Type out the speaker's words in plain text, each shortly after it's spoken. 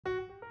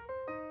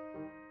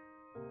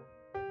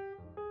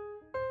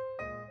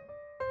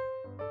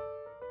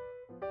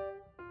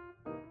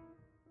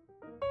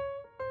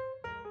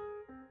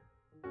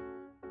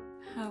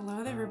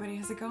Hello there everybody,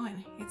 how's it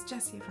going? It's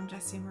Jessie from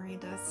Jessie Marie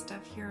Does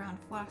Stuff here on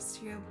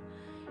FlossTube.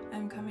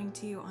 I'm coming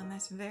to you on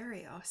this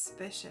very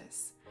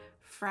auspicious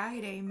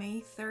Friday,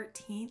 May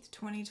 13th,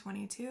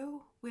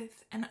 2022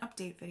 with an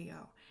update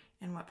video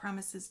and what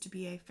promises to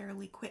be a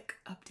fairly quick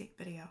update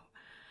video.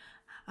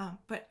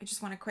 But I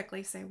just want to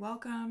quickly say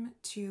welcome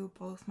to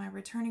both my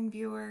returning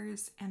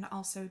viewers and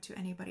also to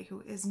anybody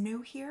who is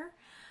new here.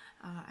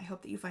 I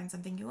hope that you find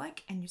something you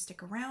like and you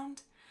stick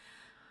around.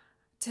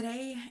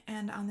 Today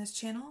and on this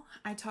channel,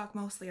 I talk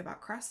mostly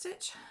about cross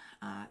stitch,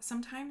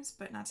 sometimes,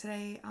 but not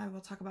today. I will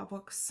talk about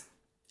books,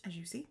 as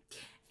you see,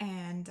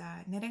 and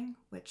knitting,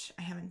 which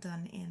I haven't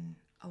done in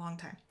a long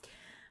time.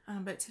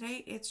 But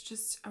today it's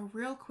just a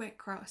real quick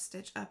cross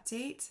stitch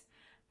update.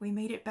 We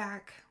made it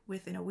back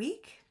within a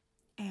week,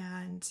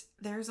 and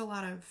there's a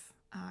lot of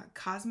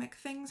cosmic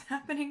things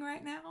happening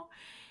right now,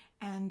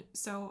 and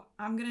so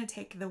I'm gonna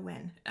take the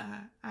win.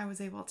 I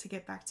was able to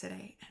get back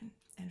today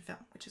and film,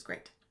 which is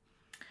great.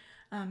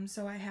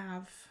 So I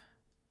have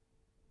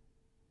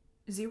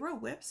 0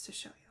 whips to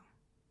show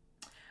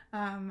you.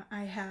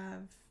 I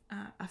have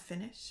a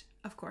finish,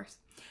 of course,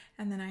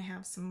 and then I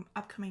have some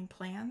upcoming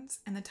plans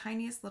and the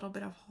tiniest little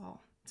bit of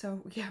haul.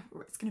 So yeah,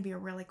 it's going to be a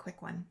really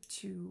quick one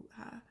to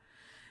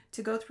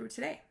go through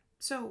today.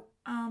 So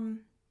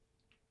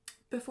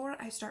before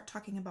I start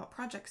talking about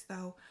projects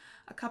though,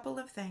 a couple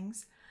of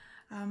things.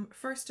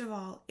 First of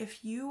all,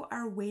 if you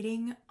are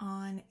waiting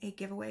on a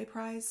giveaway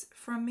prize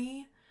from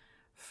me,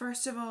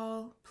 first of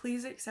all,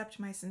 please accept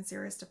my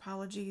sincerest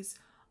apologies.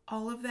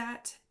 All of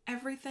that,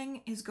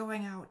 everything is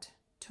going out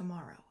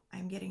tomorrow.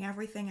 I'm getting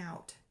everything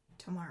out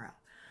tomorrow.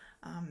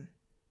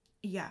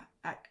 Yeah,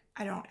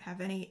 I don't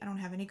have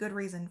any good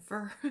reason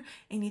for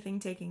anything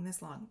taking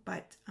this long.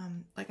 But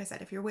like I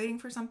said, if you're waiting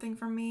for something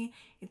from me,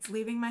 it's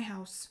leaving my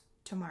house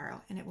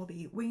tomorrow and it will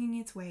be winging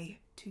its way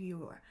to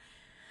you.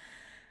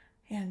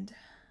 And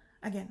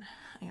again,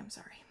 I am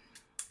sorry.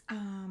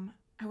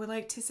 I would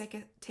like to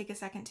take a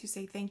second to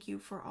say thank you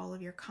for all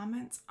of your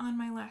comments on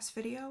my last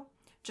video.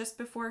 Just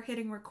before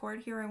hitting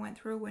record here, I went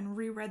through and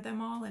reread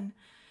them all, and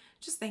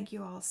just thank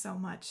you all so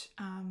much.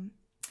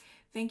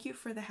 Thank you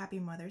for the Happy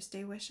Mother's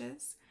Day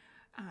wishes.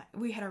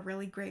 We had a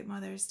really great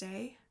Mother's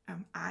Day.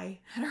 I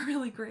had a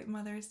really great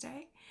Mother's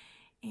Day,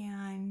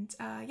 and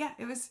yeah,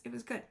 it was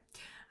good.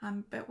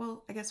 But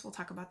I guess we'll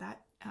talk about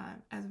that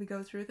as we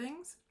go through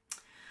things.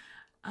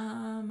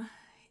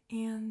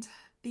 And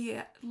the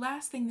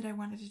last thing that I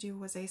wanted to do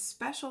was a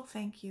special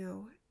thank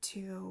you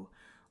to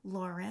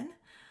Lauren.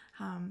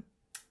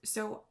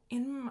 So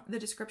in the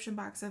description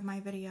box of my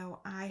video,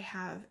 I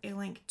have a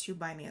link to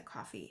buy me a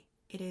coffee.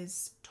 It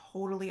is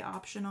totally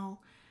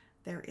optional.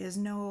 It's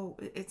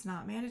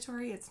not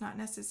mandatory, it's not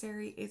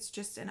necessary, it's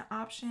just an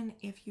option.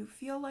 If you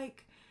feel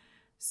like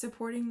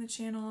supporting the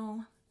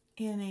channel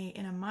in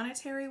a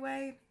monetary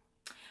way,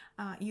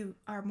 you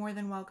are more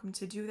than welcome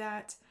to do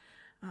that.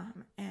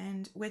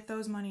 And with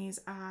those monies,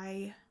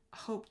 I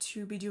hope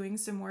to be doing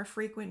some more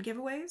frequent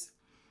giveaways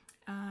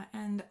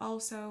and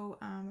also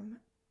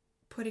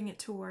putting it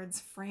towards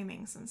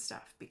framing some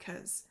stuff,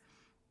 because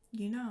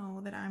you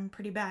know that I'm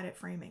pretty bad at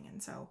framing,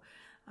 and so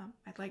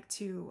I'd like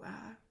to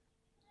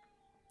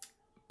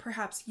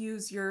perhaps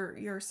use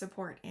your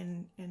support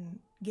in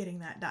getting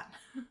that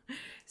done.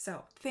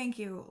 So thank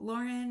you,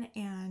 Lauren,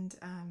 and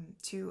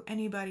to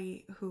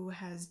anybody who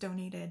has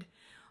donated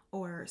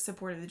or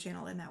supported the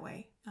channel in that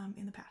way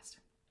in the past.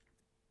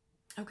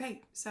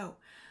 Okay, so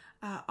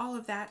all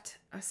of that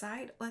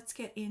aside, let's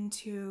get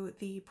into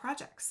the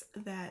projects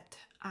that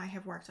I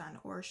have worked on,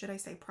 or should I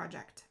say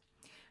project,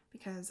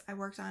 because I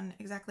worked on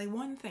exactly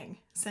one thing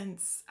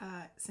since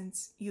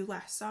you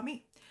last saw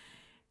me,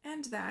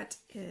 and that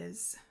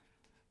is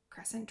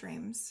Crescent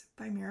Dreams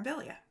by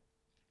Mirabilia.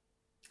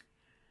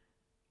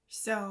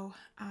 So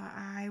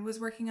I was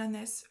working on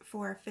this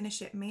for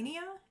It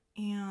Maynia,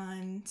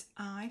 and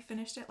I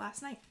finished it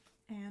last night,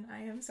 and I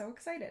am so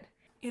excited.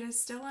 It is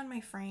still on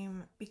my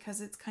frame because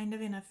it's kind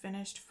of in a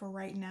finished for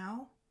right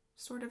now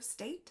sort of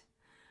state.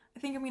 I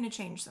think I'm going to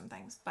change some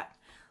things, but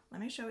let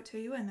me show it to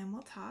you and then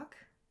we'll talk.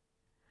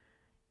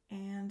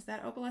 And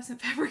that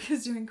opalescent fabric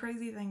is doing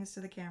crazy things to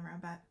the camera,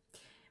 but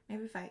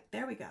maybe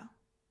there we go.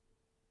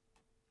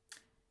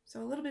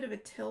 So a little bit of a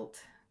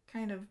tilt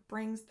kind of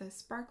brings the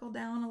sparkle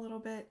down a little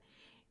bit.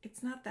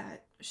 It's not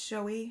that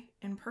showy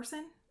in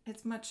person.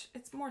 It's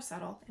more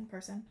subtle in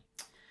person.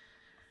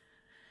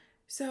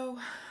 So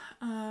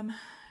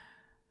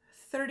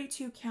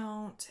 32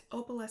 count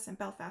opalescent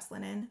Belfast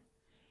linen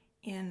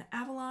in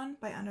Avalon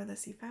by Under the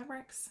Sea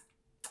Fabrics,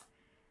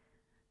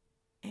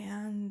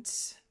 and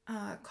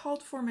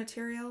called for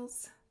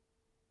materials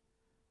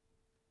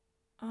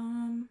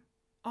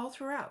all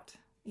throughout.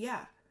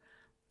 Yeah.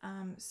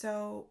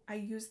 So I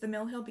use the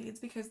Mill Hill beads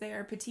because they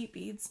are petite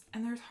beads,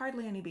 and there's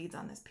hardly any beads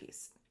on this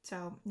piece,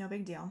 so no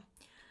big deal.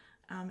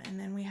 And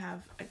then we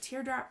have a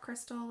teardrop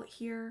crystal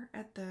here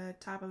at the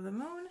top of the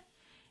moon,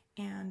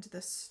 and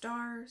the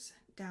stars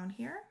down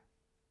here.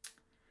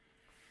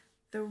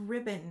 The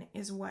ribbon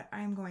is what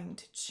I'm going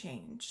to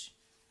change.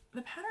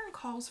 The pattern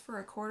calls for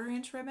a 1/4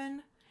 inch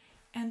ribbon,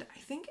 and I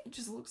think it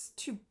just looks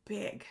too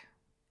big.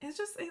 It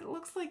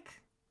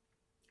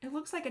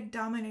looks like a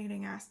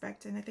dominating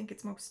aspect, and I think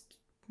it's most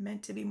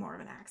meant to be more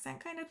of an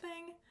accent kind of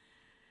thing.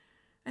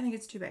 I think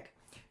it's too big.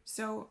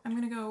 So I'm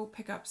gonna go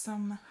pick up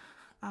some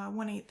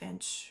 1/8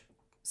 inch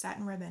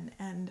satin ribbon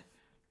and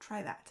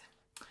try that.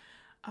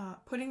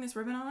 Putting this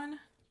ribbon on,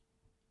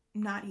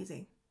 not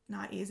easy,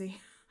 not easy.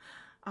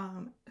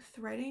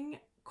 Threading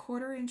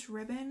 1/4 inch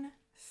ribbon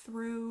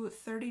through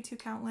 32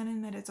 count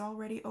linen that it's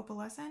already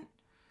opalescent,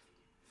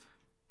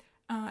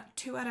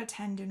 2 out of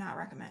 10 do not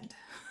recommend.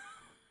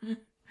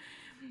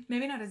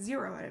 Maybe not a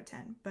 0 out of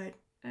 10, but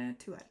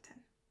 2 out of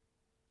 10.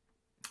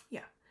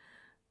 Yeah,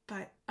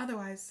 but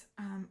otherwise,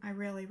 I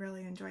really,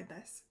 really enjoyed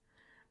this.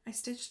 I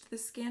stitched the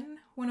skin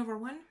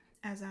 1/1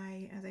 as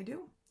I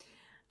do,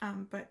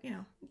 but you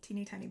know,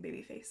 teeny tiny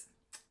baby face.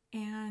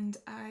 And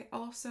I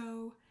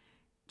also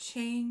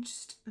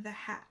changed the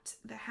hat.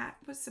 The hat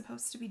was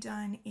supposed to be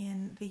done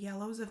in the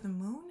yellows of the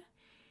moon,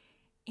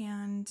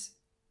 and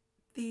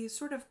the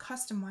sort of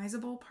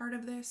customizable part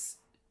of this,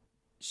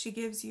 she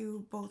gives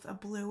you both a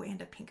blue and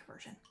a pink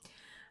version,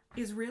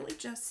 is really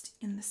just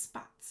in the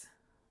spots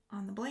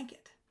on the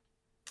blanket.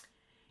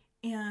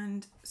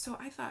 And so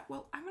I thought,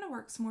 well, I'm gonna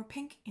work some more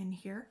pink in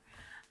here.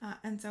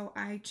 And so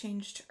I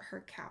changed her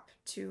cap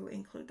to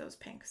include those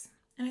pinks.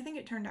 And I think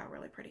it turned out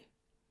really pretty.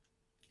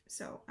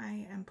 So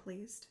I am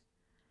pleased.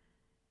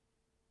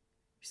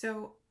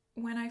 So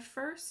when I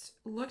first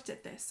looked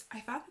at this, I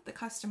thought that the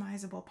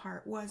customizable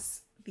part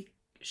was the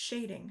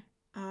shading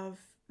of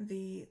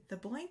the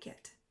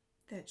blanket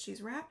that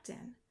she's wrapped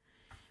in,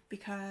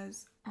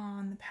 because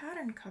on the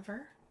pattern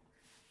cover,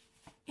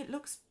 it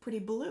looks pretty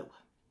blue.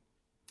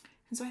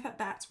 And so I thought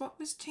that's what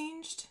was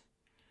changed,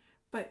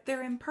 but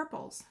they're in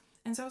purples.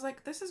 And so I was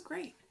like, this is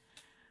great.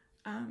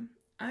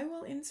 I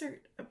will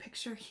insert a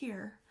picture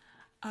here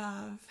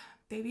of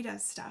Baby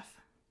Does Stuff.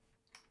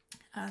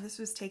 This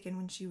was taken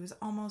when she was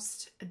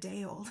almost a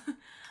day old.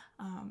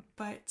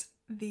 But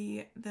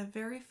the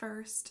very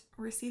first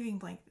receiving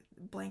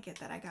blanket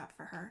that I got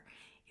for her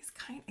is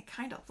it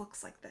kind of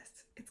looks like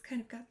this. It's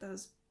kind of got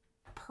those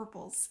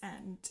purples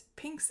and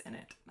pinks in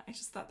it. I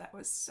just thought that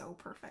was so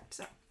perfect.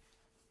 So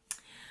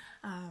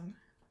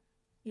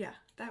yeah,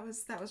 that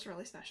was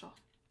really special.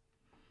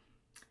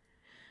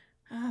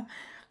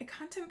 I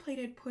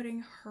contemplated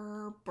putting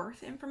her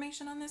birth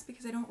information on this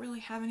because I don't really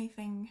have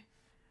anything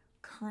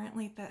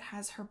currently that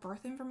has her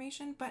birth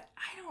information, but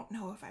I don't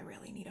know if I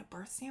really need a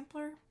birth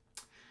sampler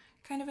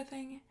kind of a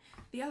thing.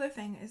 The other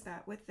thing is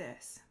that with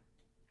this,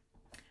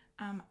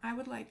 I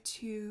would like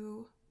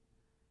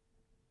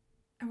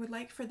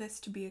for this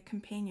to be a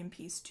companion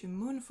piece to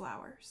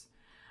Moonflowers,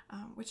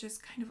 which is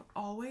kind of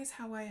always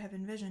how I have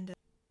envisioned it.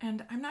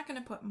 And I'm not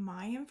going to put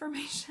my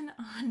information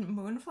on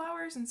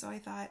Moonflowers, and so I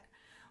thought,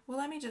 well,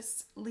 let me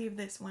just leave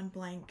this one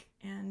blank,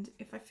 and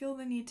if I feel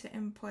the need to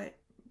input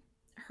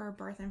her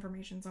birth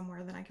information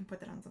somewhere, then I can put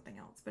that on something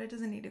else, but it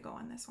doesn't need to go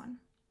on this one.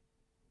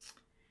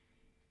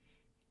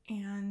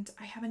 And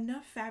I have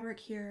enough fabric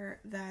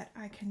here that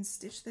I can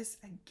stitch this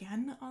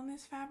again on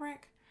this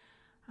fabric.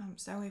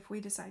 So if we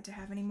decide to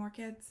have any more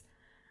kids,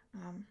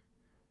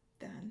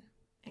 then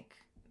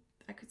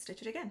I could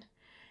stitch it again.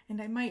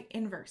 And I might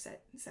inverse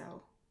it,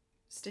 so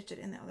stitch it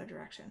in the other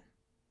direction.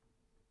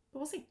 But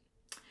we'll see.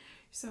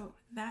 So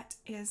that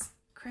is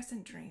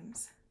Crescent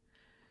Dreams.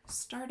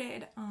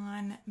 Started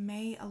on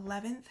May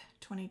 11th,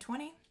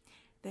 2020,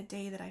 the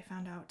day that I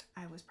found out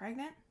I was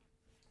pregnant.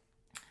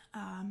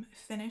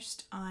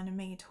 Finished on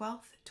May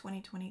 12th,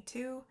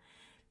 2022,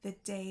 the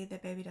day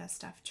that Baby Does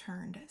Stuff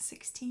turned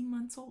 16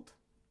 months old.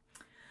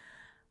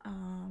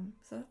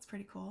 So that's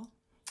pretty cool.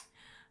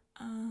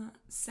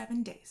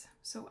 7 days.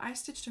 So I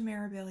stitched a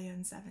Mirabilia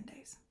in 7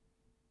 days.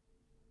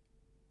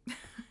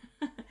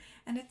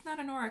 And it's not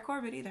a Nora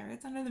Corbett either.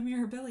 It's under the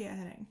Mirabilia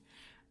heading.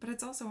 But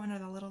it's also under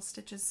the Little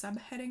Stitches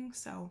subheading,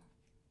 so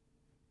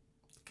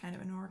kind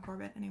of a Nora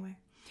Corbett anyway.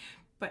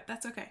 But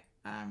that's okay.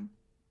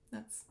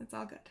 It's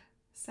all good.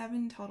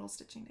 7 total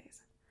stitching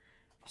days.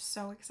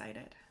 So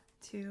excited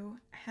to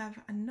have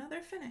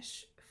another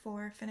finish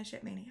for Finish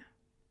It Mania.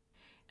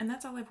 And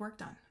that's all I've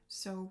worked on.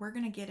 So we're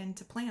gonna get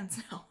into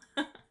plans now.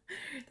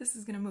 This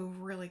is gonna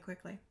move really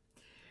quickly.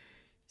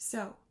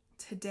 So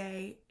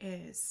today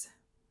is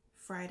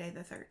Friday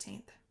the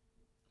 13th.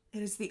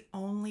 It is the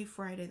only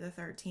Friday the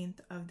 13th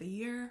of the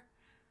year.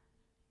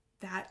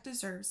 That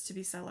deserves to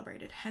be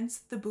celebrated. Hence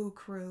the Boo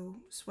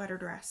Crew sweater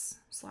dress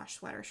 /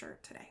 sweater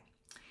shirt today.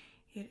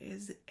 It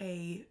is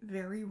a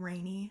very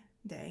rainy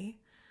day.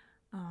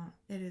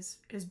 It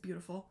is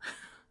beautiful.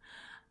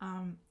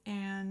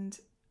 And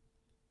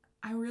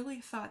I really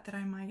thought that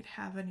I might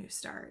have a new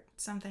start.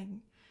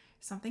 Something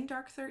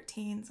Dark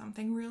 13,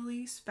 something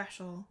really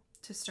special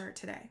to start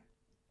today.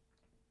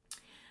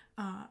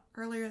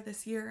 Earlier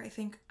this year, I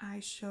think I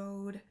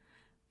showed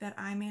that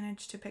I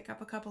managed to pick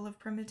up a couple of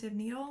primitive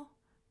needle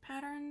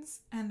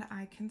patterns, and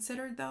I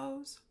considered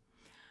those.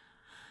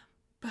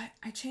 But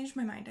I changed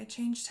my mind. I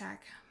changed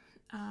tack.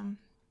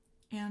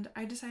 And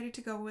I decided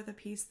to go with a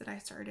piece that I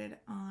started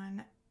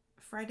on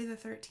Friday the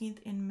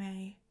 13th in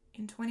May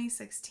in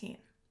 2016.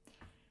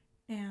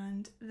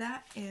 And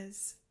that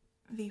is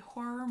the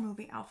horror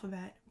movie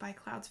alphabet by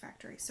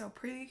CloudsFactory. So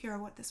preview here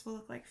what this will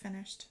look like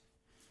finished.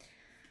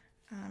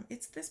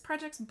 It's this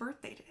project's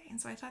birthday today,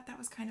 and so I thought that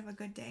was kind of a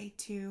good day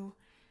to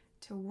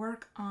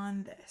work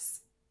on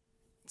this.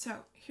 So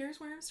here's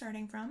where I'm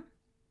starting from.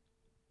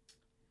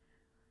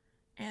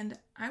 And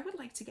I would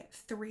like to get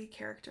 3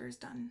 characters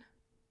done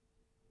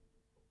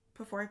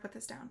before I put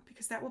this down,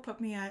 because that will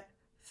put me at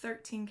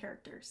 13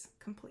 characters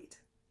complete.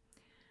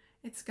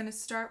 It's going to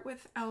start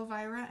with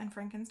Elvira and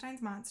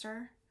Frankenstein's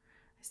monster.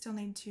 I still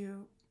need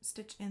to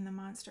stitch in the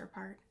monster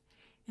part.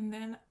 And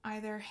then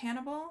either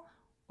Hannibal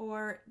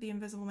or the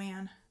Invisible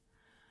Man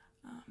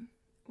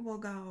will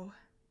go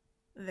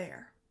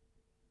there.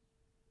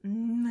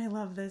 I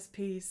love this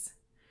piece.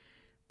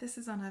 This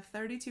is on a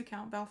 32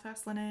 count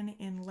Belfast linen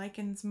in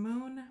Lycan's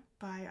Moon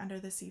by Under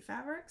the Sea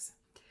Fabrics,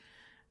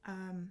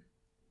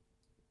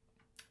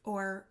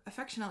 or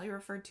affectionately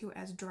referred to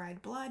as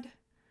Dried Blood.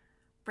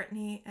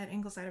 Brittany at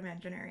Ingleside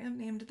Imaginarium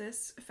named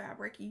this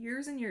fabric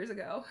years and years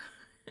ago.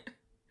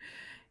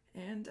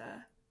 And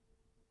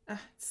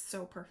it's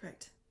so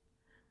perfect.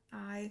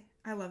 I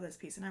love this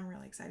piece, and I'm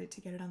really excited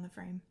to get it on the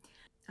frame.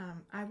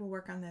 I will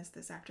work on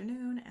this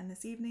afternoon and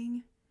this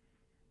evening,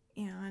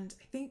 and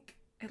I think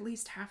at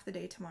least half the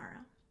day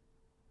tomorrow,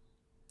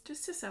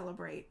 just to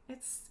celebrate.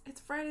 It's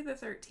Friday the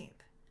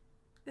 13th.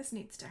 This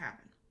needs to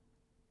happen.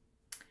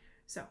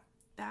 So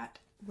that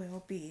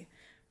will be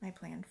my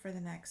plan for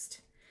the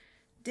next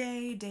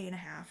day and a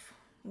half.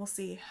 We'll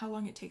see how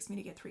long it takes me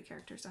to get 3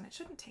 characters done. It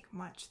shouldn't take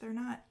much. They're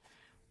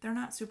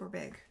not super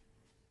big,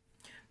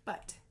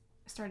 but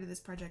I started this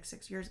project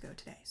 6 years ago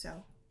today,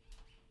 so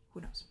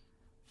who knows.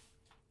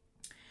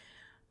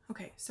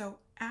 Okay, so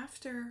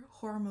after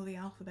Horror Movie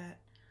Alphabet,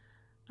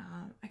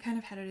 I kind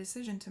of had a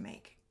decision to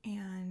make,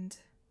 and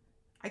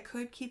I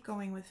could keep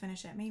going with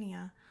Finish It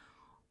Maynia,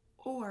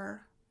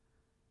 or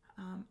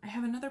I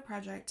have another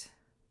project.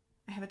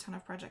 I have a ton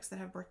of projects that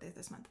have birthdays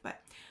this month,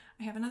 but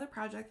I have another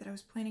project that I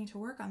was planning to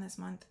work on this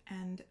month,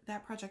 and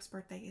that project's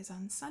birthday is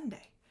on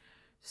Sunday.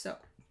 So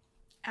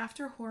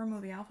after Horror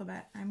Movie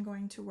Alphabet, I'm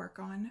going to work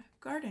on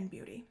Garden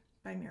Beauty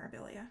by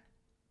Mirabilia,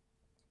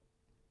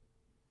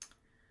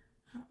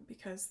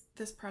 because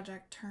this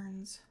project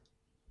turns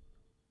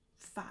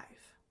 5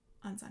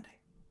 on Sunday.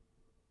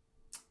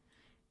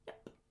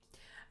 Yep.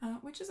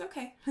 Which is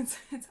okay. It's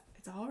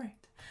all right.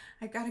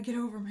 I gotta get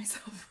over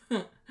myself.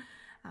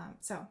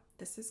 So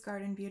this is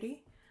Garden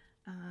Beauty.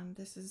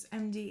 This is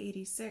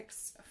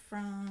MD86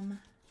 from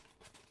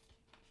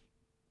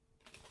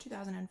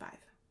 2005.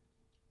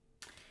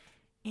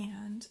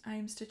 And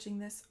I'm stitching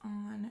this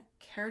on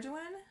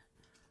Carduin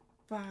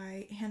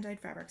by Hand-Dyed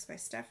Fabrics by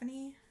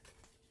Stephanie.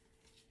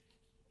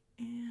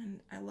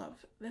 And I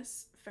love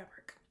this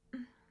fabric.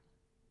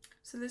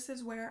 So this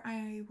is where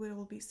I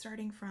will be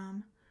starting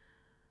from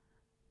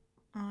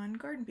on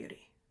Garden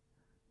Beauty.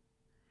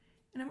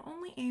 And I'm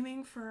only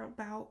aiming for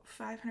about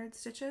 500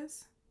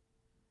 stitches.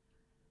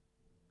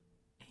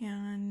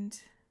 And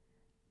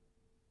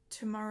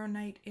tomorrow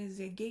night is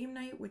a game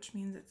night, which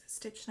means it's a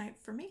stitch night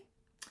for me.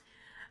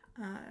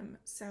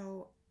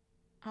 So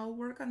I'll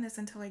work on this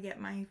until I get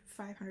my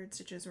 500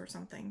 stitches or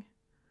something,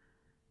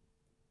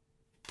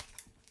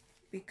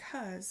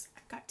 because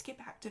I've got to get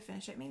back to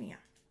Finish It Maynia.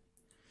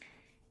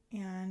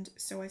 And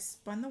so I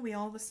spun the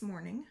wheel this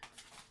morning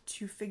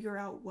to figure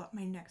out what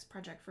my next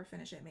project for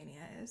Finish It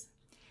Maynia is.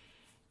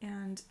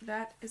 And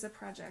that is a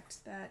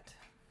project that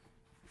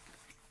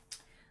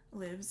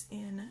lives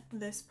in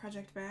this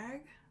project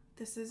bag.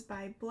 This is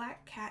by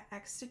Black Cat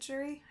X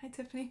Stitchery. Hi,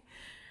 Tiffany.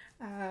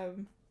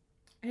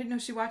 I didn't know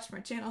she watched my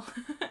channel.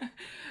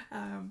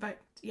 But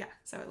yeah,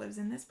 so it lives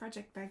in this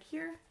project bag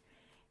here.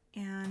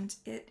 And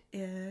it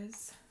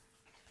is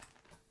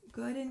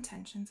Good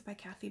Intentions by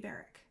Kathy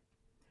Barrick.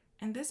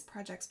 And this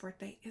project's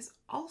birthday is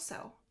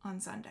also on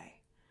Sunday.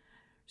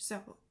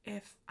 So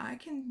if I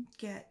can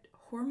get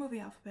Horror Movie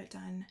Alphabet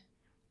done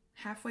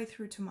halfway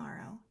through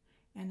tomorrow,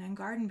 and then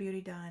Garden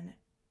Beauty done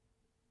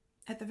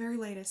at the very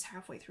latest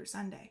halfway through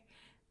Sunday,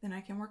 then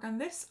I can work on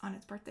this on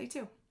its birthday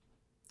too,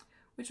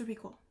 which would be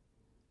cool.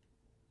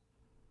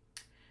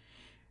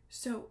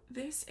 So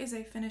this is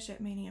a Finish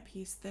It Maynia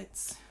piece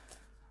that's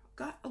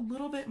got a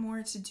little bit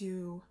more to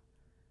do,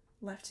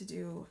 left to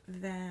do,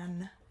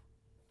 than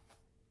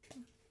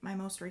my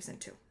most recent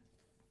 2.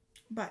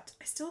 But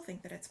I still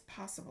think that it's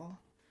possible.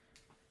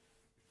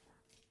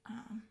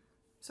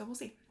 So we'll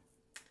see.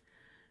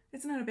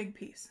 It's not a big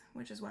piece,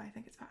 which is why I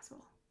think it's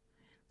possible.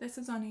 This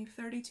is on a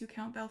 32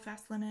 count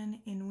Belfast linen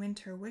in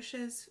Winter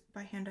Wishes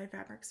by Hand-Dyed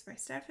Fabrics by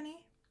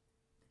Stephanie.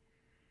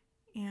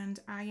 And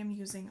I am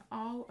using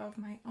all of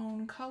my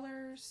own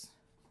colors.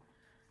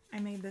 I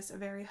made this a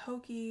very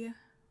hokey,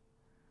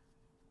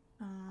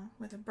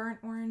 with a burnt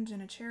orange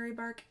and a cherry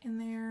bark in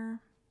there.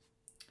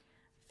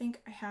 I think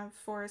I have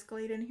Forest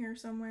Glade in here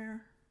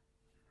somewhere.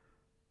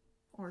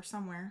 Or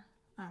somewhere,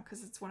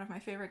 because it's one of my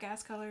favorite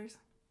gas colors.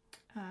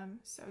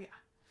 So yeah.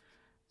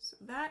 So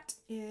that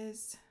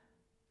is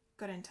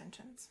Good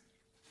Intentions.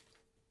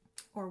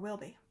 Or will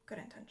be Good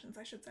Intentions,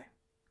 I should say.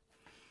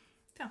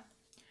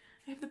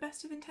 I have the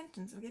best of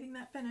intentions of getting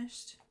that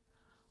finished,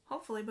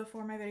 hopefully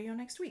before my video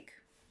next week,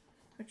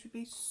 which would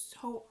be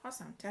so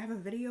awesome. To have a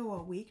video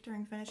a week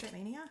during Finish It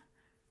Mania,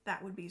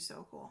 that would be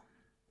so cool.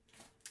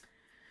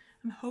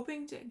 I'm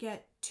hoping to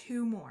get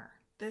 2 more.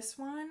 This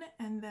one,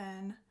 and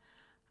then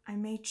I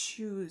may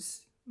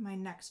choose my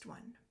next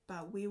one,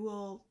 but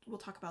we'll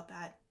talk about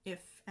that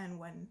if and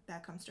when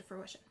that comes to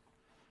fruition.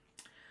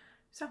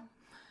 So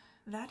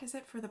that is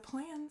it for the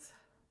plans,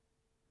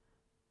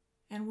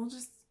 and we'll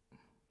just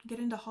get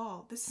into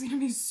haul. This is gonna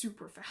be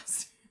super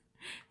fast.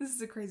 This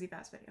is a crazy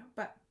fast video,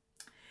 but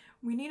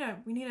we need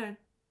a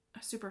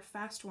super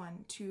fast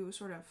one to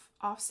sort of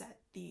offset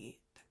the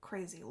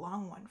crazy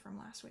long one from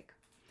last week.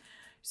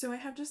 So I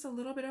have just a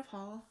little bit of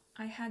haul.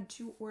 I had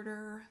to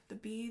order the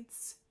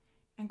beads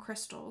and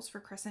crystals for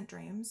Crescent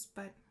Dreams,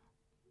 but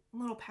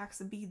little packs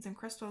of beads and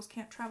crystals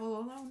can't travel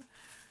alone.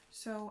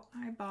 So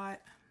I bought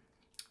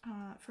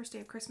First Day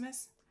of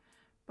Christmas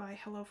by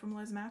Hello from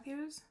Liz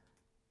Matthews.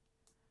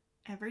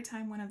 Every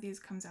time one of these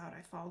comes out,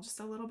 I fall just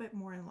a little bit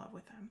more in love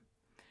with them.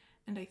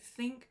 And I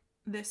think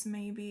this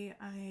may be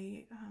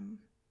a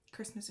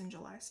Christmas in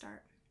July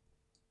start.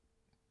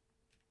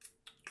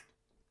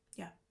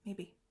 Yeah,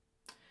 maybe.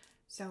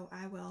 So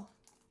I will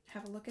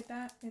have a look at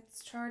that.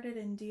 It's charted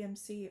in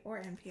DMC or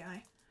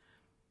NPI.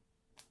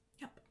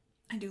 Yep,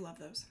 I do love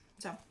those.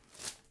 So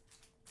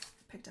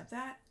picked up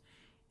that.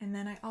 And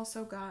then I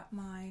also got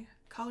my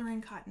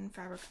Coloring Cotton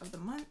Fabric of the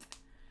Month.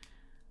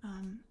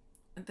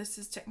 This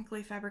is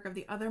technically Fabric of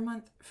the Other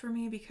Month for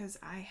me because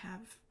I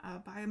have a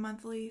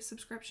bi-monthly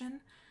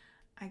subscription.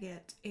 I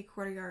get a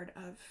 1/4 yard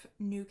of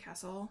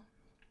Newcastle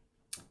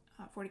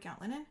 40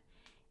 count linen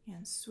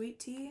and sweet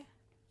tea.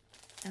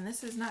 And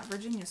this is not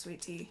Virginia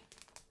sweet tea.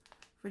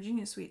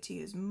 Virginia sweet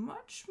tea is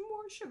much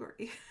more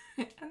sugary.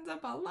 It ends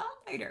up a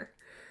lot lighter.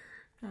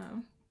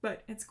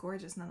 But it's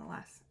gorgeous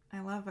nonetheless. I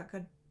love a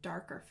good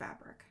darker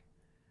fabric.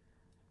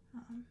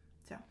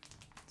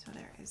 So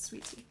there is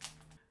sweet tea.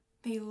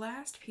 The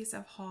last piece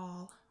of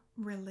haul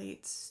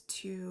relates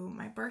to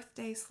my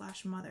birthday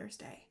 / Mother's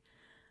Day.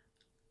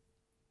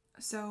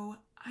 So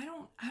I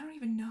don't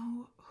even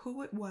know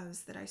who it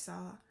was that I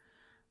saw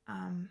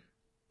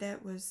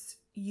that was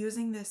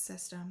using this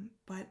system,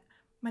 but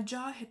my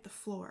jaw hit the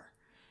floor.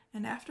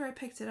 And after I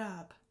picked it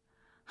up,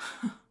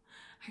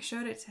 I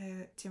showed it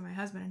to my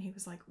husband, and he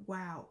was like,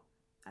 wow,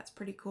 that's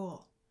pretty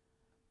cool.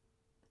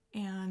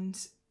 And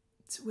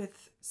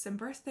with some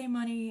birthday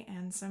money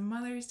and some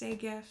Mother's Day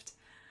gift,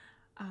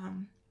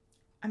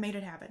 I made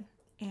it happen.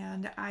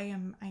 And I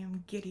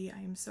am giddy. I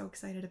am so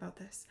excited about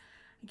this.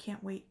 I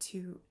can't wait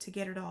to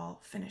get it all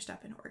finished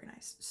up and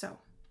organized. So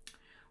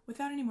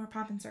without any more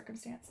pomp and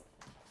circumstance,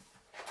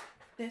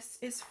 this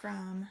is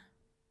from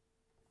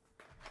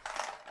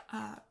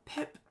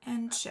Pip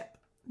and Chip.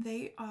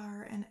 They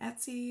are an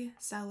Etsy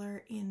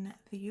seller in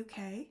the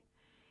UK.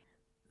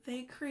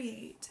 They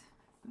create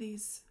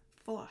these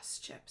floss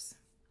chips.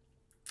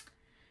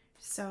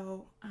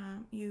 So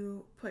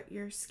you put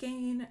your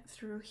skein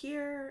through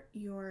here,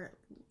 your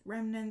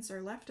remnants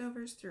or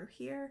leftovers through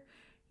here.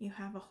 You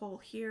have a hole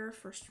here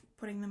for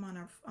putting them on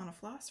a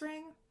floss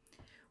ring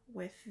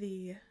with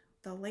the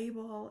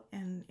label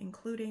and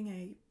including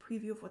a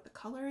preview of what the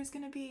color is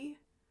going to be.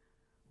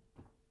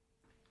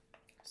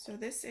 So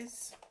this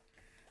is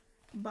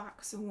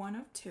box 1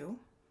 of 2.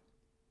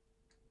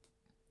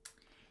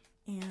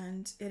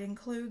 And it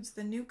includes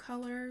the new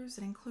colors,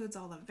 it includes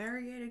all the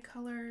variegated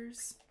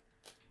colors.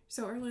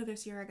 So earlier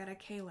this year I got a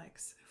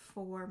calyx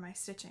for my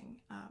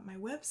stitching. My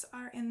whips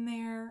are in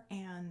there,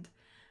 and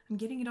I'm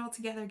getting it all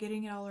together,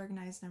 getting it all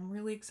organized, and I'm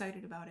really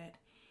excited about it.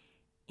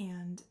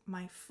 And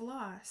my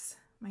floss,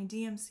 my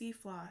DMC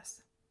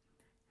floss,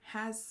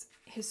 has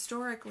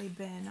historically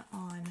been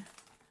on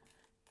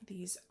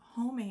these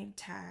homemade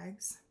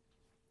tags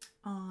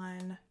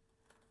on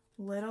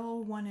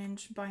little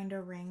 1-inch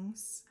binder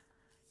rings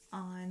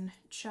on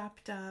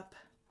chopped up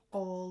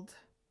old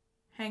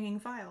hanging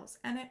files,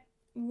 and it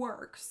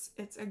works.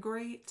 It's a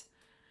great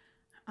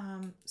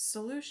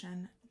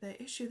solution.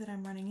 The issue that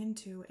I'm running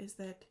into is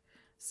that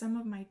some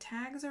of my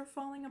tags are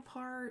falling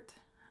apart,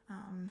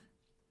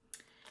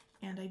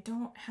 and I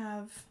don't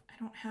have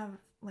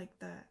like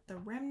the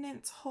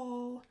remnants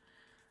whole.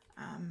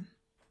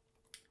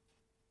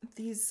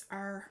 These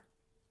are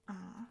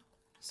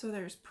so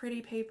there's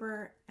pretty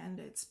paper, and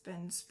it's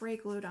been spray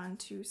glued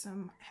onto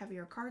some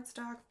heavier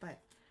cardstock, but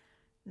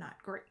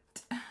not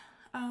great.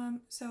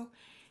 So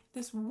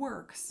this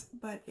works,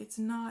 but it's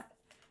not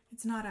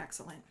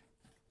excellent.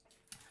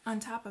 On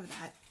top of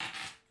that,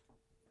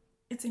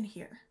 it's in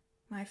here.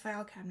 My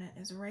file cabinet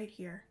is right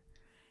here,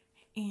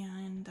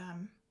 and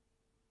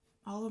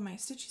all of my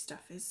stitchy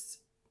stuff is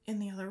in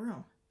the other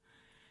room.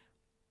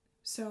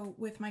 So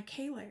with my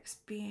calyx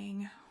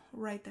being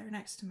right there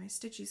next to my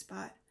stitchy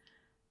spot,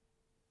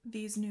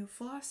 these new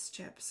floss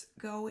chips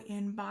go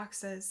in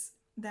boxes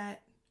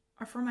that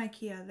are from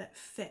IKEA that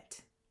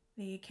fit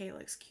the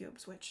calyx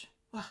cubes, which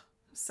I'm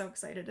so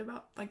excited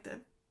about, like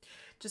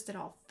just it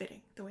all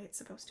fitting the way it's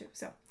supposed to.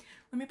 So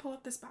let me pull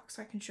up this box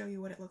so I can show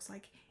you what it looks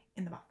like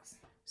in the box.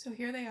 So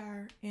here they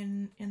are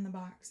in the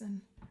box,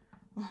 and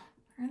oh,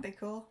 aren't they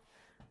cool?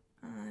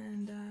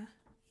 And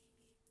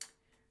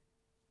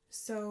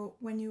so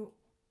when you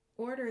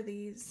order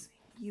these,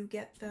 you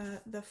get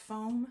the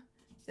foam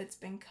that's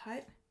been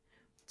cut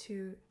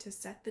to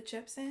set the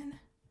chips in,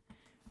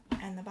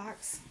 and the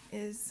box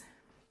is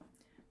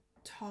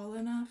tall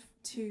enough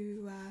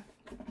to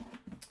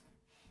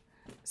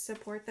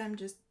support them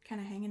just kind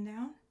of hanging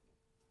down.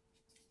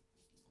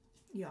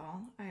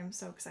 Y'all, I am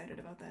so excited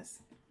about this.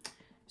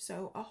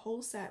 So a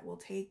whole set will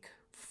take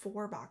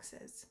 4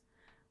 boxes,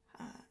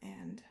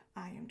 and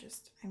I'm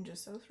just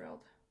so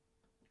thrilled,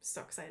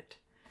 so excited.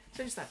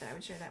 So I just thought that I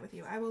would share that with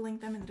you. I will link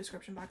them in the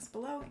description box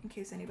below in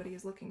case anybody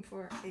is looking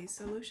for a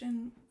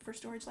solution for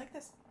storage like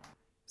this.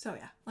 So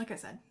yeah, like I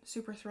said,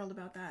 super thrilled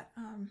about that.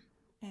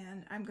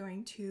 And I'm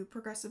going to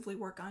progressively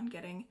work on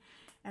getting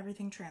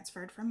everything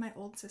transferred from my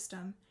old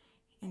system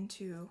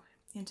into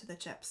the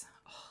chips.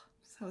 Oh,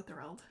 so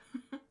thrilled.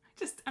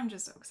 I'm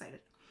just so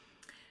excited.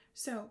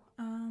 So,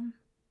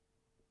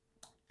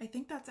 I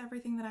think that's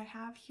everything that I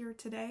have here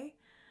today.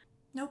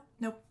 Nope.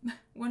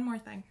 One more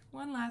thing.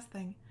 One last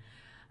thing.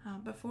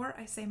 Before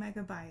I say my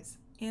goodbyes,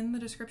 in the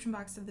description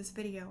box of this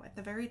video at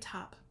the very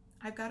top,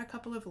 I've got a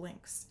couple of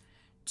links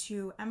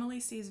to Emily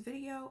C's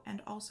video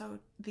and also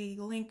the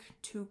link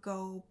to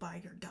go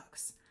buy your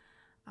ducks.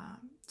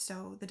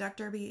 So the duck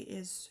derby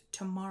is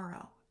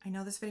tomorrow. I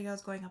know this video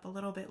is going up a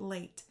little bit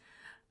late,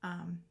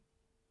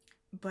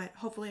 but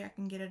hopefully I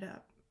can get it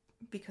up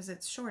because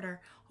it's shorter.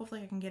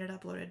 Hopefully I can get it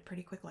uploaded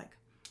pretty quick like.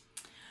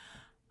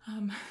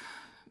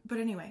 But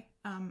anyway,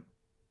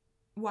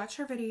 watch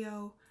her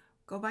video,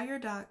 go buy your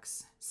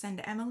ducks,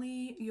 send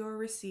Emily your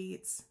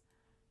receipts,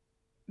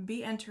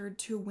 be entered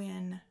to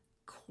win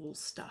cool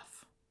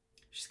stuff.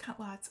 She's got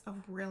lots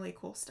of really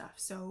cool stuff,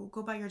 so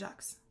go buy your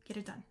ducks. Get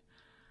it done.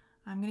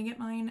 I'm gonna get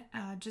mine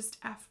just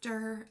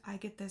after I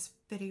get this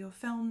video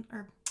filmed,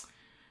 or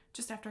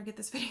just after I get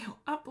this video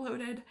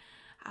uploaded.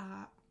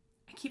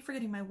 I keep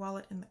forgetting my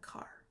wallet in the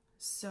car.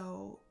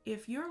 So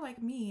if you're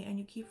like me and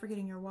you keep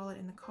forgetting your wallet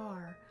in the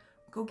car,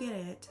 go get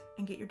it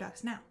and get your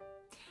ducks now.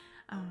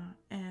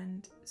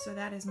 And so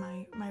that is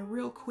my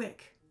real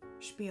quick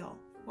spiel.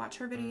 Watch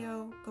her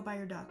video, go buy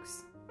your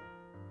ducks.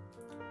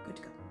 Good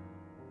to go.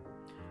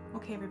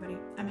 Okay, everybody,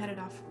 I'm headed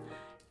off.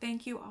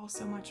 Thank you all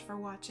so much for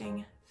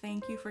watching.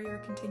 Thank you for your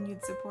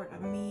continued support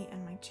of me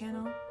and my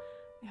channel.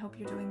 I hope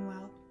you're doing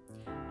well.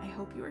 I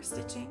hope you are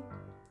stitching.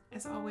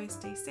 As always,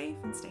 stay safe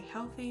and stay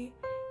healthy,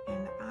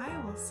 and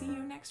I will see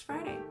you next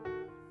Friday.